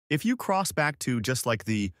If you cross back to just like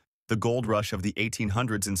the gold rush of the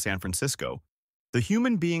 1800s in San Francisco, the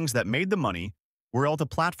human beings that made the money were all the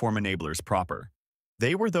platform enablers proper.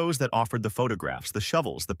 They were those that offered the photographs, the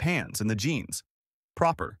shovels, the pans, and the jeans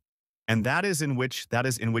proper. And that is in which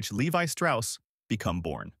Levi Strauss become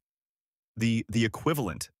born. The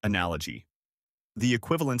equivalent analogy. The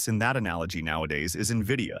equivalence in that analogy nowadays is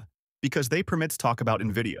NVIDIA, because they permits talk about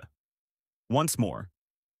NVIDIA. Once more,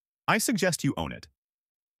 I suggest you own it.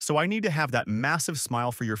 So I need to have that massive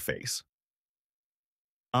smile for your face.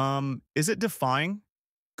 Is it defying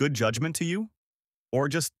good judgment to you? Or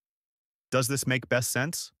just, does this make best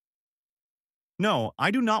sense? No, I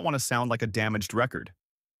do not want to sound like a damaged record.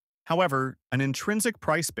 However, an intrinsic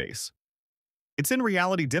price base. It's in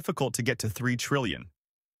reality difficult to get to 3 trillion.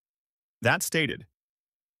 That stated,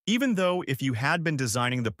 even though if you had been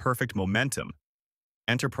designing the perfect momentum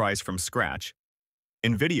enterprise from scratch,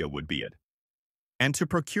 NVIDIA would be it. And to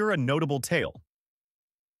procure a notable tail,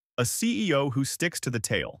 a CEO who sticks to the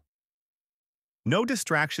tail. No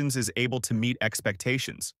distractions is able to meet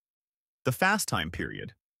expectations, the fast time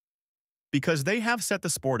period. Because they have set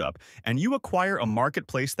the sport up and you acquire a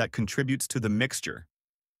marketplace that contributes to the mixture.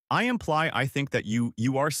 I think that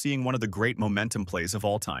you are seeing one of the great momentum plays of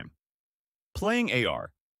all time. Playing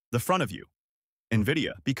AR, the front of you,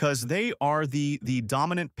 NVIDIA, because they are the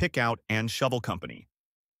dominant pick-out and shovel company.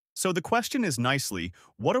 So the question is nicely,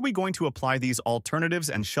 what are we going to apply these alternatives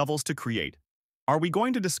and shovels to create? Are we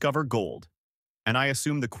going to discover gold? And I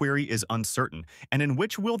assume the query is uncertain. And in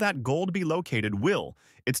which will that gold be located? Will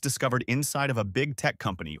it's discovered inside of a big tech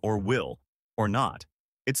company, or will, or not?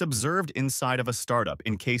 It's observed inside of a startup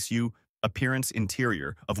in case you appearance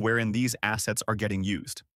interior of wherein these assets are getting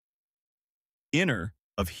used. Inner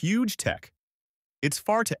of huge tech. It's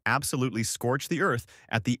far to absolutely scorch the earth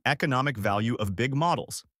at the economic value of big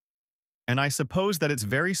models. And I suppose that it's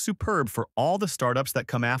very superb for all the startups that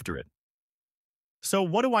come after it. So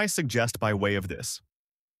what do I suggest by way of this?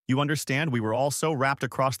 You understand we were all so wrapped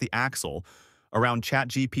across the axle around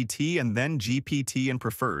ChatGPT and then GPT and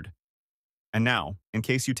preferred. And now, in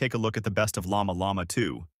case you take a look at the best of Llama Llama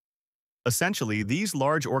 2, essentially these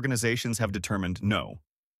large organizations have determined no.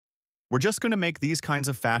 We're just going to make these kinds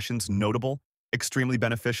of fashions notable, extremely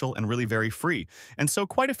beneficial, and really very free. And so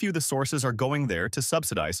quite a few of the sources are going there to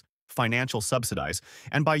subsidize, financial subsidize,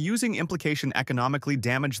 and by using implication economically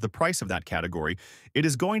damage the price of that category, it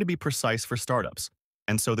is going to be precise for startups.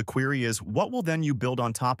 And so the query is, what will then you build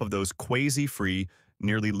on top of those quasi-free,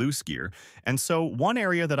 nearly loose gear? And so one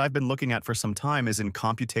area that I've been looking at for some time is in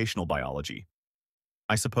computational biology.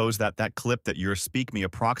 I suppose that clip that your Speak Me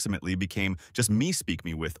approximately became just me Speak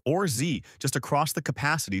Me with, or Z, just across the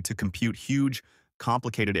capacity to compute huge,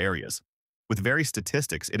 complicated areas. With very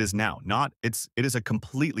statistics, it is now not, it is a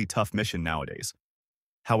completely tough mission nowadays.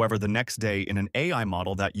 However, the next day in an AI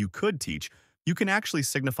model that you could teach, you can actually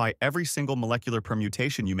signify every single molecular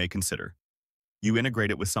permutation you may consider. You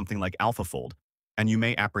integrate it with something like AlphaFold, and you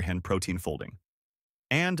may apprehend protein folding.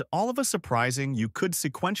 And all of a surprising, you could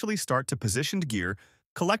sequentially start to positioned gear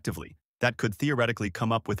collectively that could theoretically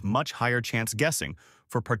come up with much higher chance guessing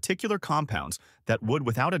for particular compounds that would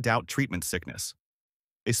without a doubt treatment sickness.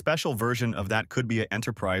 A special version of that could be an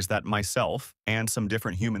enterprise that myself and some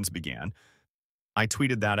different humans began. I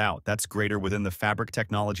tweeted that out. That's greater within the fabric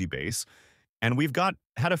technology base. And we've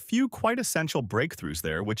had a few quite essential breakthroughs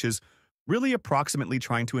there, which is really approximately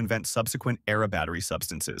trying to invent subsequent era battery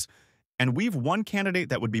substances. And we've one candidate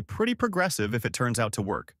that would be pretty progressive if it turns out to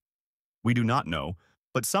work. We do not know,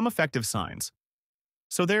 but some effective signs.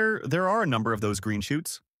 So there are a number of those green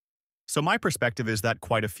shoots. So my perspective is that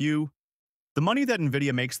quite a few. The money that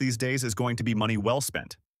NVIDIA makes these days is going to be money well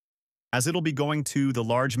spent, as it'll be going to the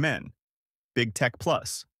large men, Big Tech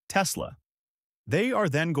Plus, Tesla. They are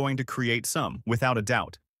then going to create some, without a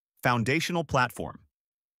doubt, foundational platform.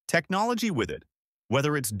 Technology with it,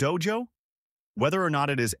 whether it's Dojo, whether or not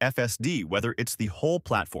it is FSD, whether it's the whole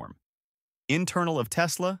platform. Internal of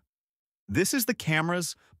Tesla, this is the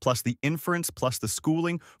cameras, plus the inference, plus the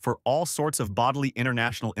schooling for all sorts of bodily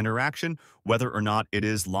international interaction, whether or not it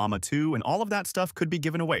is Llama 2, and all of that stuff could be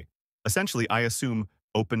given away. Essentially, I assume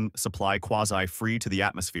open supply quasi-free to the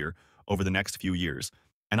atmosphere over the next few years.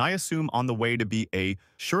 And I assume on the way to be a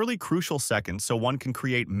surely crucial second so one can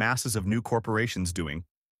create masses of new corporations doing,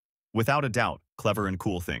 without a doubt, clever and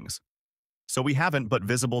cool things. So we haven't but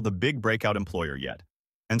visible the big breakout employer yet.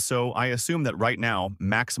 And so I assume that right now,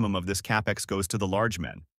 maximum of this capex goes to the large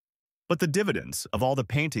men. But the dividends of all the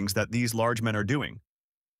paintings that these large men are doing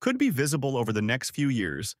could be visible over the next few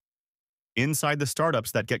years inside the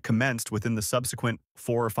startups that get commenced within the subsequent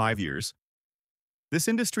 4 or 5 years. This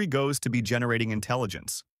industry goes to be generating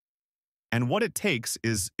intelligence, And what it takes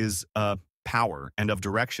is power and of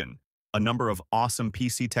direction, a number of awesome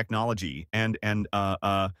PC technology and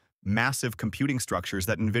massive computing structures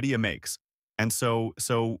that NVIDIA makes. And so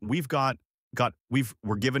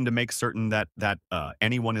we're given to make certain that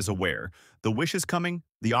anyone is aware. The wish is coming,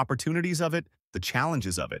 the opportunities of it, the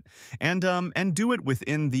challenges of it, and do it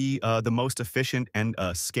within the most efficient and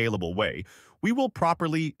scalable way. We will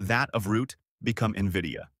properly, that of root, become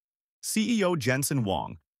NVIDIA. CEO Jensen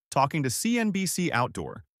Huang, talking to CNBC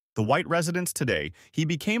Outdoor, the White Residence today, he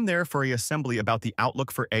became there for a assembly about the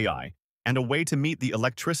outlook for AI and a way to meet the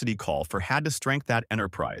electricity call for had to strengthen that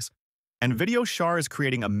enterprise. NVIDIA Shar is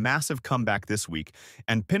creating a massive comeback this week,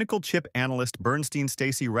 and Pinnacle chip analyst Bernstein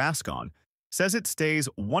Stacy Rascon says it stays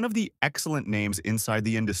one of the excellent names inside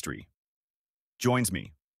the industry. Joins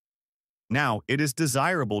me. Now, it is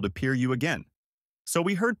desirable to peer you again. So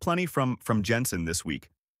we heard plenty from Jensen this week.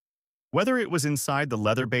 Whether it was inside the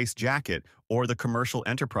leather-based jacket or the commercial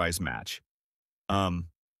enterprise match.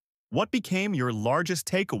 What became your largest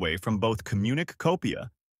takeaway from both Communicopia,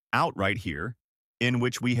 out right here, in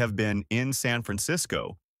which we have been in San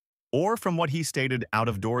Francisco, or from what he stated out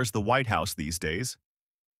of doors the White House these days?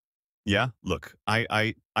 Yeah, look,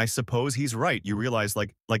 I suppose he's right. You realize,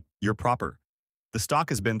 like you're proper. The stock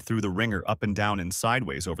has been through the ringer up and down and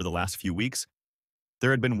sideways over the last few weeks.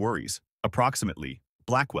 There had been worries, approximately,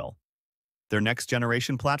 Blackwell. Their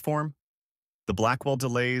next-generation platform? The Blackwell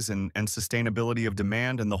delays and sustainability of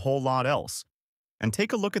demand and the whole lot else. And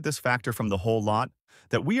take a look at this factor from the whole lot,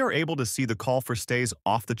 that we are able to see the call for stays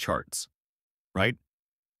off the charts, right?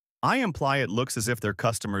 I imply it looks as if their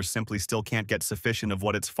customers simply still can't get sufficient of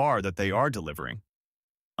what it's far that they are delivering.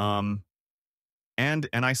 And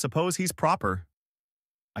I suppose he's proper.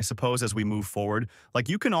 I suppose as we move forward, like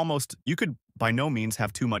you could by no means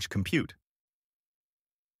have too much compute.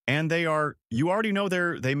 And you already know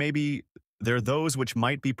they're those which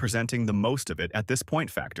might be presenting the most of it at this point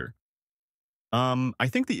factor. I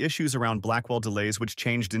think the issues around Blackwell delays, which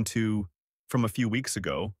changed from a few weeks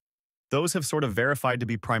ago, those have sort of verified to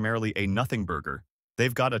be primarily a nothing burger.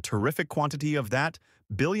 They've got a terrific quantity of that,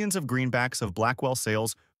 billions of greenbacks of Blackwell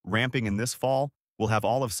sales ramping in this fall. Will have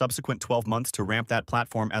all of subsequent 12 months to ramp that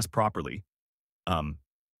platform as properly.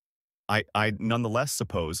 I nonetheless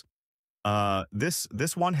suppose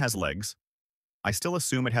this one has legs. I still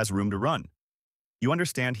assume it has room to run. You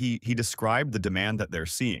understand, he described the demand that they're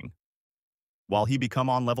seeing. While he become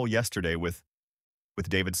on level yesterday with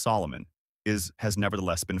David Solomon, has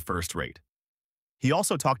nevertheless been first rate. He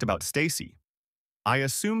also talked about Stacy. I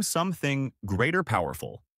assume something greater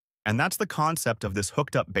powerful, and that's the concept of this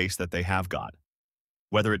hooked up base that they have got,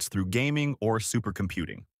 whether it's through gaming or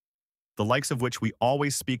supercomputing, the likes of which we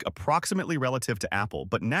always speak approximately relative to Apple,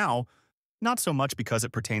 but now, not so much because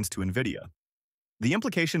it pertains to NVIDIA. The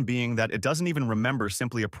implication being that it doesn't even remember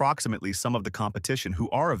simply approximately some of the competition who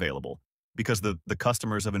are available, because the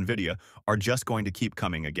customers of NVIDIA are just going to keep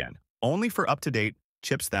coming again, only for up-to-date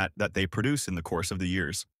chips that they produce in the course of the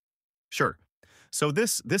years. Sure. So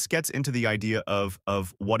this gets into the idea of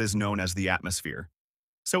what is known as the atmosphere.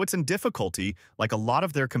 So it's in difficulty, like a lot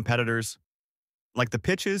of their competitors, like the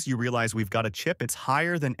pitches, you realize we've got a chip, it's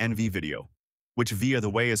higher than NVIDIA, which via the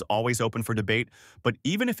way is always open for debate, but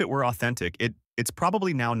even if it were authentic, it's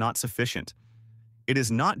probably now not sufficient. It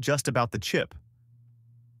is not just about the chip.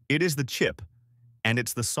 It is the chip, and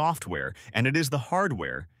it's the software, and it is the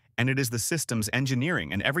hardware, and it is the systems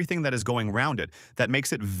engineering and everything that is going around it that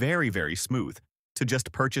makes it very, very smooth to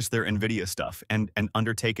just purchase their NVIDIA stuff and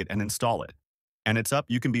undertake it and install it. And it's up,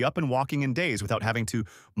 you can be up and walking in days without having to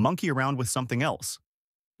monkey around with something else.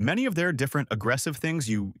 Many of their different aggressive things,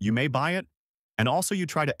 you may buy it, and also you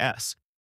try to